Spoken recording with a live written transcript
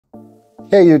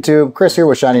Hey YouTube, Chris here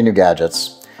with Shiny New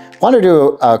Gadgets. I want to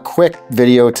do a quick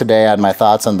video today on my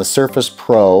thoughts on the Surface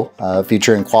Pro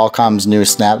featuring Qualcomm's new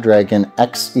Snapdragon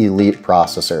X Elite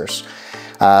processors.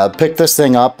 Picked this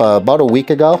thing up about a week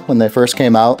ago when they first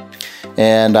came out,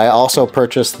 and I also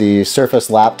purchased the Surface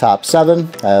Laptop 7.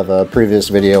 I have a previous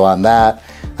video on that.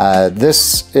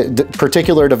 This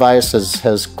particular device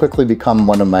has quickly become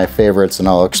one of my favorites, and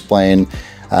I'll explain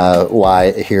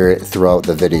why here throughout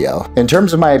the video. In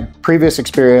terms of my previous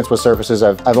experience with Surfaces,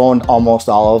 I've owned almost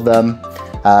all of them.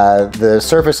 The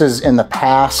Surfaces in the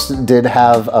past did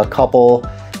have a couple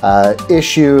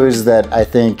issues that I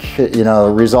think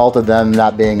resulted them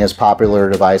not being as popular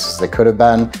a device as they could have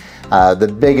been. The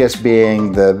biggest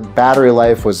being the battery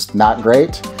life was not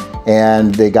great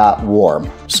and they got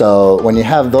warm. So when you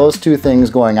have those two things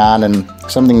going on and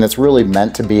something that's really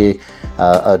meant to be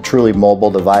a truly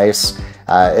mobile device,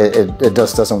 it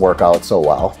just doesn't work out so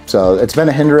well. So it's been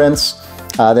a hindrance.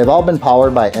 They've all been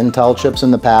powered by Intel chips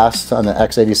in the past on the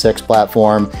x86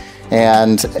 platform.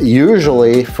 And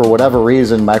usually, for whatever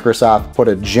reason, Microsoft put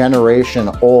a generation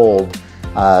old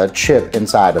chip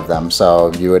inside of them.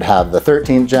 So you would have the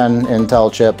 13th gen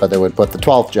Intel chip, but they would put the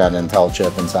 12th gen Intel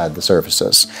chip inside the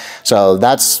Surfaces. So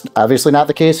that's obviously not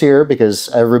the case here, because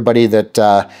everybody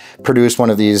that produced one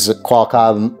of these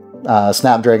Qualcomm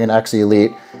Snapdragon X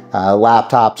Elite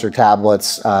laptops or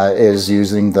tablets is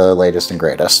using the latest and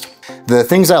greatest. The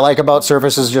things I like about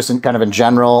Surfaces just in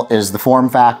general is the form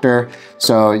factor.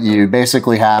 So you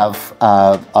basically have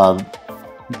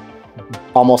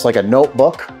almost like a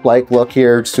notebook-like look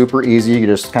here. Super easy. You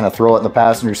just kind of throw it in the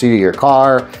passenger seat of your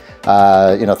car,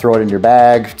 throw it in your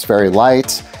bag. It's very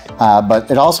light.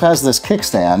 But it also has this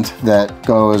kickstand that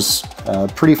goes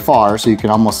pretty far, so you can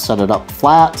almost set it up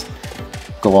flat,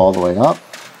 go all the way up.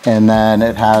 And then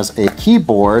it has a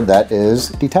keyboard that is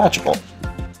detachable.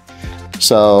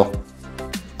 So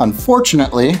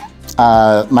unfortunately,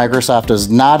 Microsoft does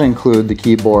not include the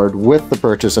keyboard with the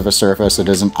purchase of a Surface. It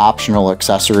is an optional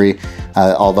accessory,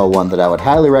 although one that I would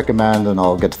highly recommend, and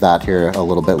I'll get to that here a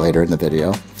little bit later in the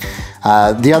video.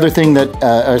 The other thing that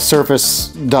a Surface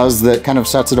does that kind of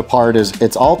sets it apart is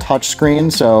it's all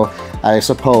touchscreen. So I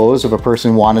suppose if a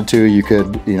person wanted to, you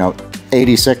could,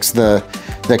 86 the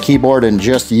keyboard and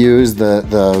just use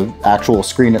the actual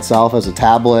screen itself as a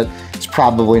tablet. It's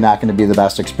probably not going to be the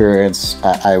best experience.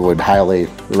 I would highly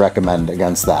recommend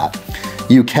against that.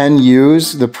 You can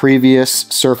use the previous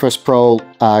Surface Pro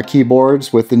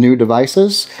keyboards with the new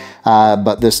devices,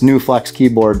 but this new Flex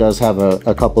keyboard does have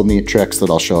a couple neat tricks that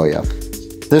I'll show you.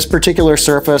 This particular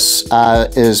Surface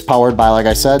is powered by, like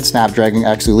I said, Snapdragon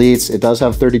X Elites. It does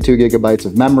have 32 gigabytes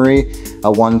of memory,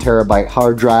 a 1 terabyte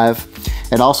hard drive.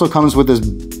 It also comes with this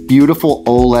beautiful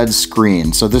OLED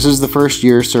screen. So this is the first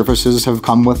year Surfaces have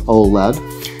come with OLED.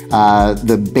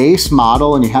 The base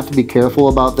model, and you have to be careful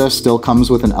about this, still comes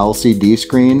with an LCD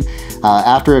screen.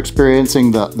 After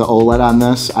experiencing the OLED on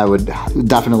this, I would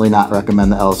definitely not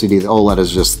recommend the LCD. The OLED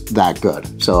is just that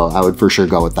good. So I would for sure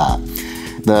go with that.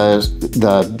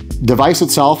 The device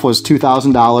itself was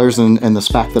 $2,000 in the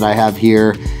spec that I have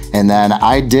here. And then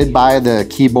I did buy the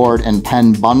keyboard and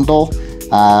pen bundle.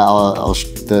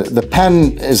 The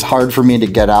pen is hard for me to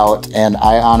get out, and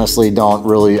I honestly don't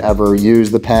really ever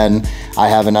use the pen. I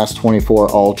have an S24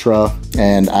 Ultra,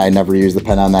 and I never use the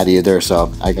pen on that either, so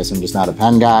I guess I'm just not a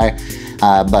pen guy.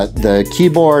 But the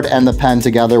keyboard and the pen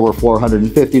together were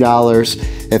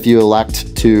 $450. If you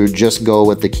elect to just go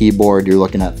with the keyboard, you're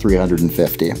looking at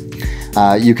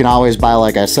 $350. You can always buy,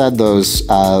 like I said, those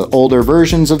older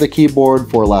versions of the keyboard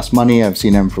for less money. I've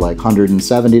seen them for like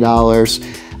 $170.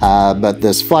 But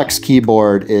this Flex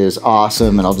keyboard is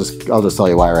awesome, and I'll just tell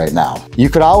you why right now. You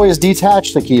could always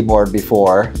detach the keyboard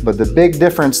before, but the big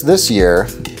difference this year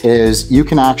is you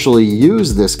can actually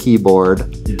use this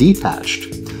keyboard detached.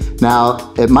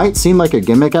 Now, it might seem like a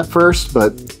gimmick at first,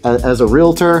 but as a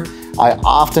realtor, I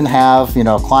often have,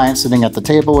 clients sitting at the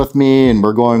table with me, and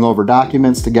we're going over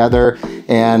documents together,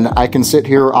 and I can sit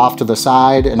here off to the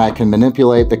side and I can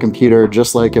manipulate the computer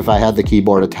just like if I had the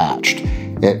keyboard attached.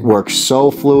 It works so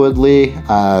fluidly.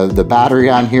 The battery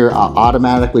on here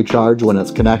automatically charges when it's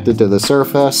connected to the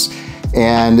Surface,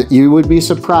 and you would be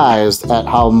surprised at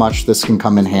how much this can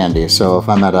come in handy. So if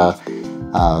I'm at a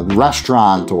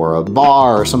restaurant or a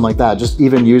bar or something like that, just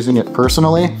even using it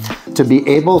personally, to be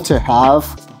able to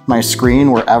have my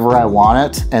screen wherever I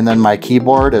want it, and then my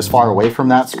keyboard as far away from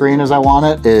that screen as I want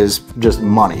it, is just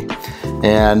money.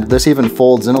 And this even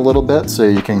folds in a little bit, so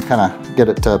you can kind of get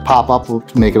it to pop up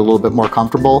to make it a little bit more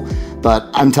comfortable. But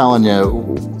I'm telling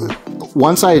you,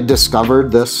 once I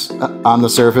discovered this on the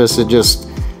Surface, it just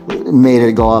made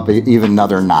it go up even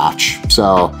another notch.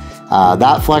 So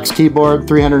That Flex keyboard,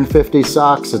 $350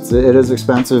 sucks. It is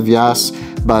expensive, yes,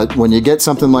 but when you get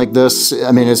something like this,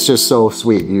 I mean, it's just so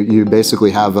sweet. You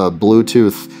basically have a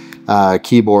Bluetooth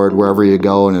keyboard wherever you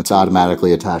go, and it's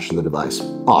automatically attached to the device.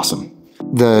 Awesome.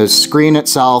 The screen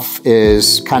itself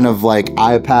is kind of like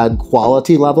iPad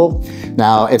quality level.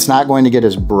 Now, it's not going to get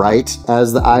as bright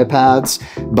as the iPads,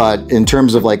 but in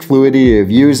terms of like fluidity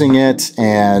of using it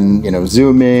and, you know,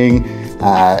 zooming,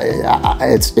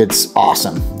 it's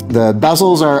awesome. The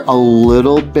bezels are a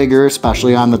little bigger,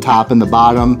 especially on the top and the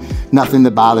bottom. Nothing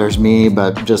that bothers me,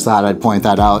 but just thought I'd point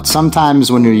that out.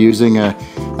 Sometimes when you're using a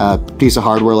piece of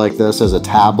hardware like this as a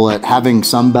tablet, having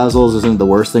some bezels isn't the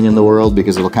worst thing in the world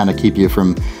because it'll kind of keep you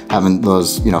from having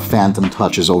those, you know, phantom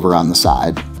touches over on the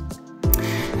side.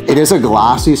 It is a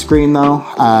glossy screen though.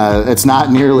 It's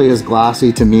not nearly as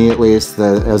glossy, to me at least,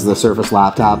 as the Surface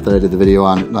laptop that I did the video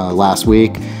on last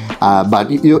week.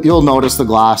 But you'll notice the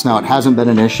gloss. Now, it hasn't been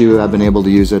an issue. I've been able to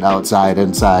use it outside,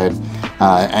 inside,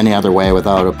 any other way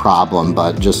without a problem,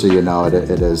 but just so you know,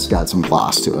 it has got some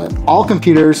gloss to it. All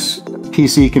computers,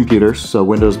 PC computers, so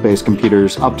Windows-based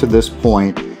computers up to this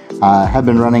point, have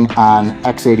been running on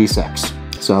x86.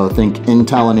 So think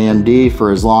Intel and AMD.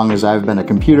 For as long as I've been a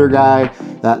computer guy,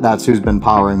 that's who's been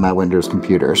powering my Windows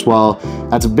computers. Well,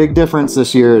 that's a big difference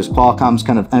this year as Qualcomm's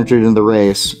kind of entered into the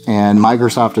race, and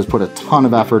Microsoft has put a ton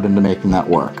of effort into making that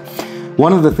work.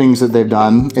 One of the things that they've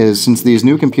done is, since these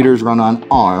new computers run on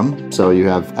ARM, so you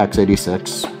have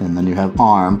x86 and then you have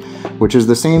ARM, which is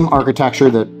the same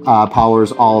architecture that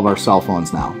powers all of our cell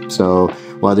phones now. So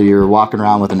whether you're walking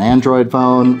around with an Android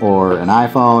phone or an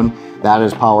iPhone, that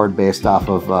is powered based off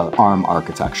of ARM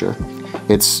architecture.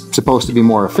 It's supposed to be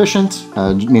more efficient,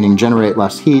 meaning generate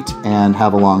less heat and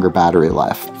have a longer battery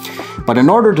life. But in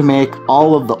order to make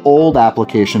all of the old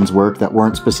applications work that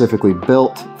weren't specifically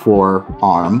built for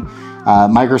ARM,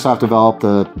 Microsoft developed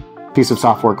a piece of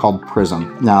software called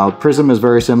Prism. Now, Prism is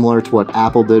very similar to what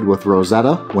Apple did with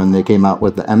Rosetta when they came out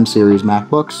with the M series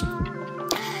MacBooks.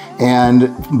 And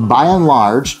by and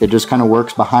large, it just kind of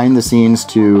works behind the scenes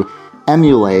to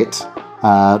emulate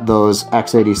those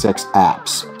x86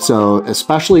 apps. So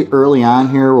especially early on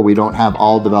here, where we don't have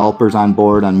all developers on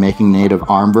board on making native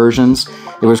ARM versions,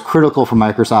 it was critical for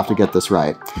Microsoft to get this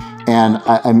right. And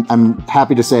I'm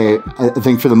happy to say, I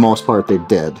think for the most part they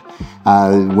did.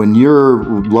 When you're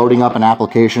loading up an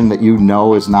application that you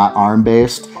know is not ARM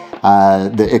based,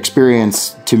 the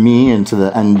experience to me and to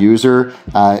the end user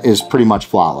is pretty much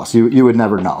flawless. You would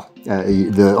never know.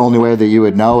 The only way that you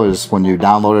would know is when you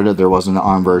downloaded it, there wasn't an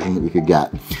ARM version that you could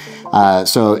get.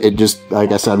 So it just,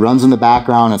 like I said, runs in the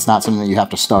background. It's not something that you have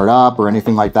to start up or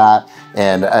anything like that.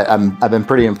 And I've been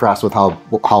pretty impressed with how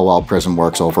well Prism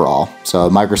works overall. So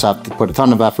Microsoft put a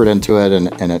ton of effort into it,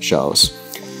 and it shows.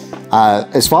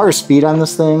 As far as speed on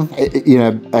this thing, you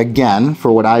know, again,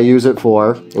 for what I use it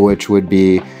for, which would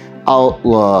be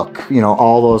Outlook, you know,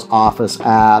 all those Office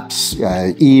apps,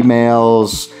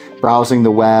 emails, browsing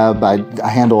the web. I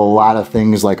handle a lot of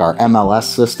things like our MLS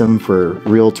system for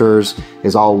realtors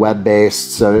is all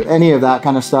web-based. So any of that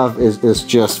kind of stuff is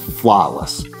just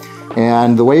flawless.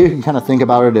 And the way you can kind of think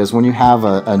about it is when you have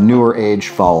a newer age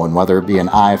phone, whether it be an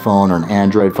iPhone or an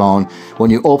Android phone, when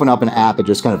you open up an app, it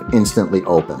just kind of instantly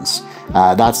opens.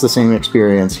 That's the same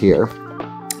experience here.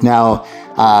 Now,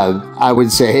 I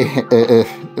would say,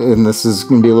 and this is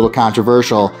going to be a little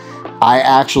controversial, I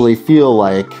actually feel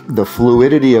like the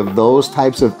fluidity of those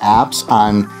types of apps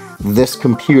on this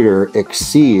computer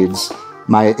exceeds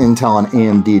my Intel and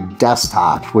AMD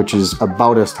desktop, which is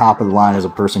about as top of the line as a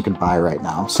person could buy right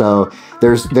now. So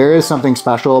there is something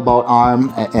special about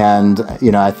ARM, and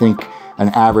you know, I think an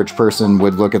average person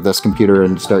would look at this computer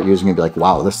and start using it and be like,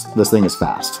 wow, this thing is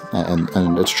fast, and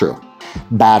it's true.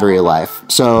 Battery life.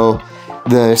 So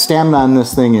the stamina on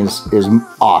this thing is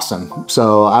awesome.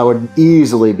 So I would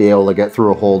easily be able to get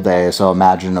through a whole day. So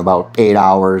imagine about 8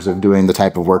 hours of doing the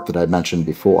type of work that I mentioned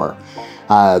before.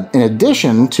 In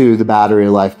addition to the battery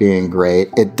life being great,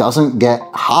 it doesn't get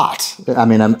hot. I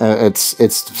mean, it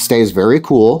stays very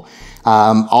cool.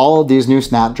 All of these new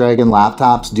Snapdragon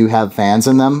laptops do have fans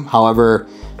in them. However,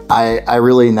 I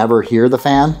really never hear the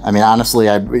fan. I mean, honestly,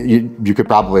 you could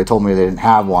probably have told me they didn't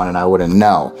have one and I wouldn't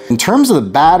know. In terms of the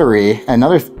battery,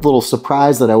 another little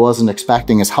surprise that I wasn't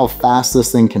expecting is how fast this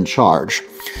thing can charge.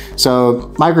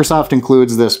 So Microsoft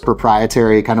includes this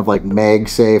proprietary kind of like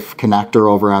MagSafe connector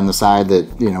over on the side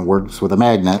that, you know, works with a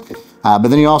magnet. But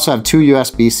then you also have two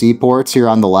USB-C ports here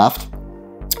on the left,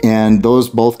 and those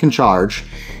both can charge.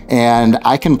 And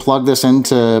I can plug this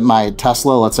into my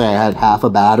Tesla. Let's say I had half a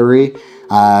battery,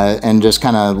 and just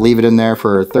kind of leave it in there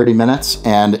for 30 minutes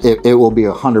and it will be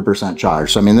 100%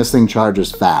 charged. So I mean, this thing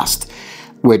charges fast.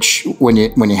 which when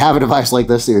you have a device like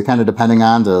this that you're kind of depending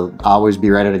on to always be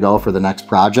ready to go for the next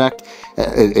project,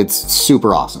 it's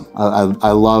super awesome.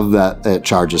 I love that it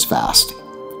charges fast.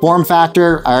 Form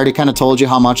factor, I already kind of told you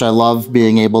how much I love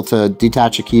being able to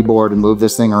detach a keyboard and move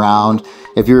this thing around.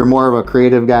 If you're more of a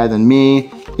creative guy than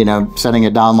me, you know, setting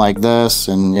it down like this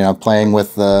and, you know, playing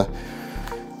with the,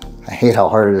 I hate how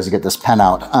hard it is to get this pen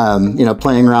out. You know,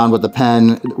 playing around with the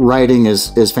pen, writing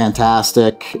is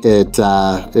fantastic.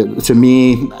 To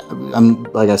me,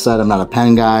 like I said, I'm not a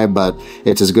pen guy, but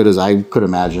it's as good as I could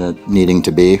imagine it needing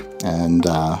to be, and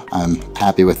I'm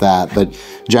happy with that. But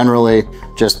generally,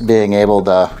 just being able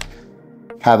to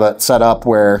have it set up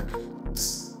where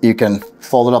you can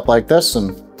fold it up like this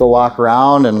and go walk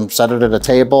around and set it at a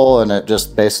table, and it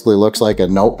just basically looks like a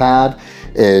notepad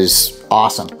is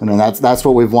awesome. I mean, that's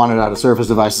what we've wanted out of Surface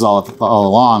devices all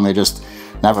along. They just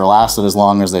never lasted as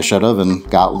long as they should have and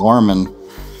got warm and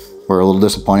were a little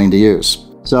disappointing to use.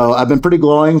 So I've been pretty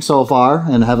glowing so far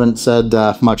and haven't said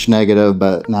much negative,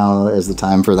 but now is the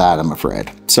time for that, I'm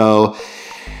afraid. So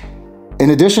in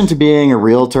addition to being a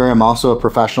realtor, I'm also a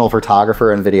professional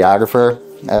photographer and videographer,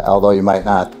 although you might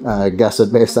not guess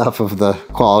it based off of the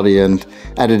quality and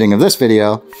editing of this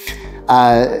video.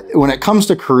 When it comes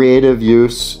to creative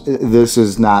use, this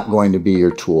is not going to be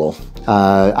your tool.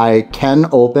 I can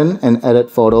open and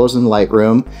edit photos in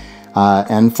Lightroom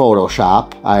and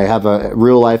Photoshop. I have a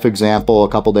real life example. A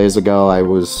couple days ago, I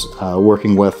was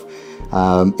working with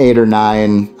 8 or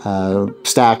 9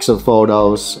 stacks of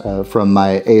photos from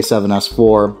my A7S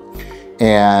IV,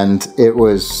 and it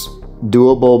was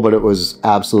doable, but it was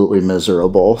absolutely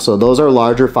miserable. So those are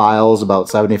larger files, about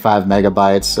 75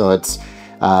 megabytes. So it's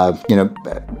you know,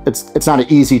 it's not an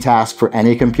easy task for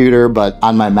any computer, but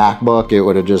on my MacBook, it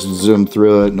would have just zoomed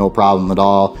through it, no problem at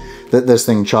all. This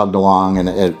thing chugged along, and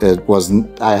it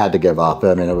wasn't, I had to give up.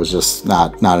 I mean, it was just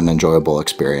not an enjoyable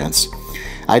experience.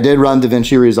 I did run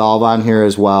DaVinci Resolve on here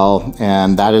as well,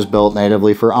 and that is built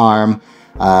natively for ARM.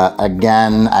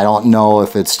 Again, I don't know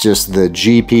if it's just the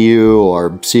GPU or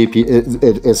CPU,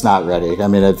 it's not ready. I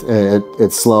mean,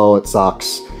 it's slow, it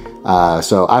sucks.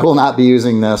 So I will not be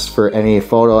using this for any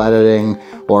photo editing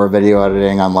or video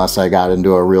editing unless I got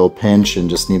into a real pinch and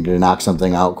just needed to knock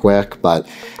something out quick. But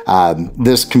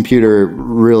this computer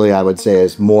really, I would say,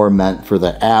 is more meant for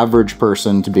the average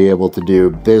person to be able to do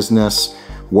business,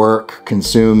 work,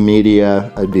 consume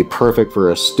media. It'd be perfect for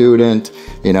a student,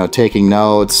 you know, taking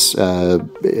notes, you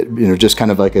know, just kind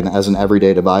of like as an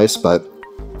everyday device. But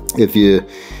if you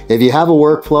have a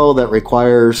workflow that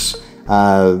requires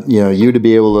you know, you to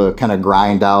be able to kind of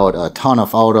grind out a ton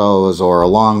of photos or a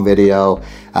long video,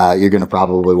 you're going to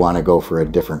probably want to go for a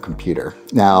different computer.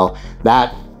 Now,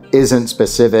 that isn't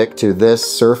specific to this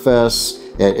Surface.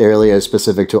 It really is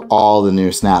specific to all the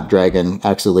new Snapdragon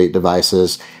X Elite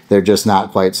devices. They're just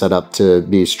not quite set up to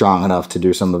be strong enough to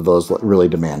do some of those really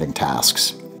demanding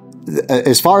tasks.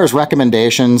 As far as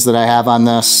recommendations that I have on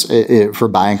this for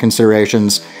buying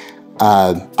considerations,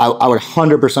 I would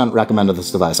 100% recommend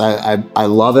this device. I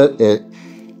love it.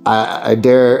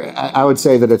 I would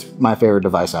say that it's my favorite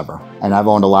device ever. And I've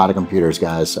owned a lot of computers,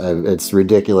 guys. It's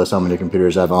ridiculous how many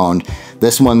computers I've owned.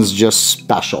 This one's just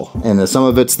special. And some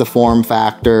of it's the form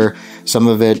factor. Some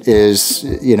of it is,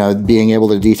 you know, being able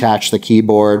to detach the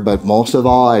keyboard. But most of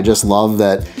all, I just love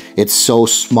that it's so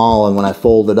small. And when I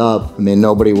fold it up, I mean,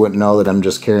 nobody wouldn't know that I'm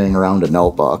just carrying around a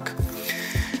notebook.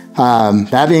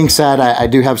 That being said, I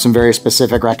do have some very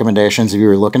specific recommendations. If you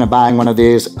were looking at buying one of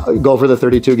these, go for the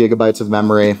 32 gigabytes of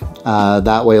memory.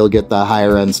 That way you'll get the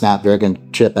higher end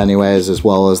Snapdragon chip anyways, as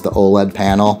well as the OLED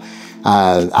panel.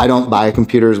 I don't buy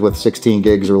computers with 16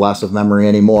 gigs or less of memory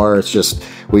anymore. It's just,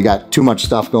 we got too much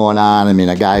stuff going on. I mean,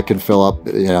 a guy could fill up,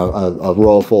 you know, a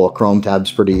roll full of Chrome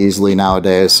tabs pretty easily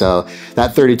nowadays. So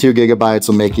that 32 gigabytes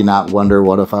will make you not wonder,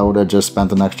 what if I would have just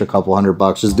spent an extra couple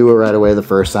 $100? Just do it right away the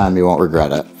first time, you won't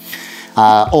regret it.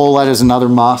 OLED is another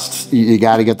must. You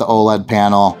got to get the OLED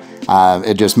panel.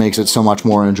 It just makes it so much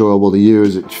more enjoyable to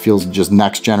use. It feels just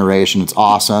next generation. It's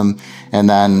awesome. And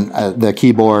then the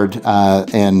keyboard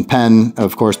and pen,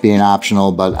 of course, being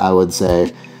optional, but I would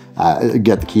say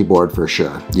get the keyboard for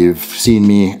sure. You've seen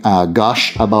me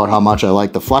gush about how much I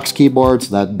like the Flex keyboard,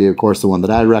 so that'd be, of course, the one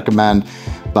that I'd recommend.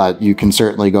 But you can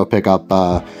certainly go pick up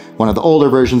one of the older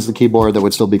versions of the keyboard that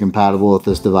would still be compatible with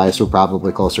this device, for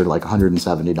probably closer to like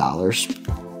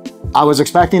 $170. I was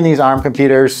expecting these ARM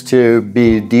computers to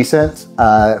be decent.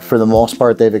 For the most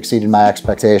part, they've exceeded my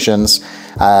expectations.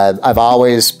 I've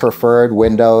always preferred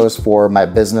Windows for my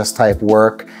business type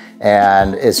work,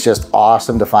 and it's just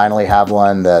awesome to finally have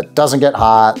one that doesn't get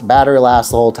hot, battery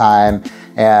lasts the whole time,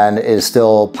 and is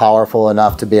still powerful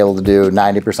enough to be able to do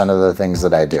 90% of the things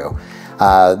that I do.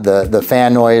 The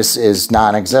fan noise is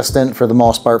non-existent for the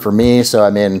most part for me. So I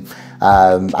mean,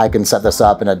 I can set this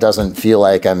up and it doesn't feel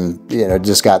like I'm,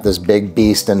 just got this big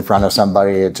beast in front of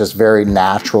somebody. It's just very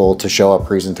natural to show a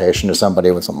presentation to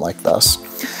somebody with something like this.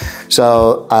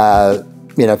 So,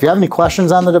 if you have any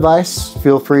questions on the device,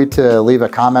 feel free to leave a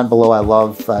comment below. I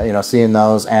love, seeing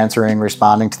those, answering,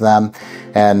 responding to them.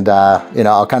 And,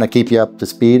 I'll kind of keep you up to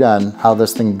speed on how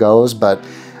this thing goes. But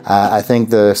I think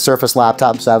the Surface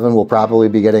Laptop 7 will probably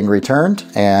be getting returned.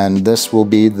 And this will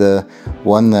be the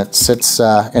one that sits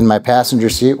in my passenger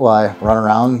seat while I run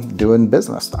around doing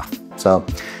business stuff. So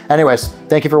anyways,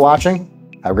 thank you for watching.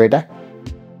 Have a great day.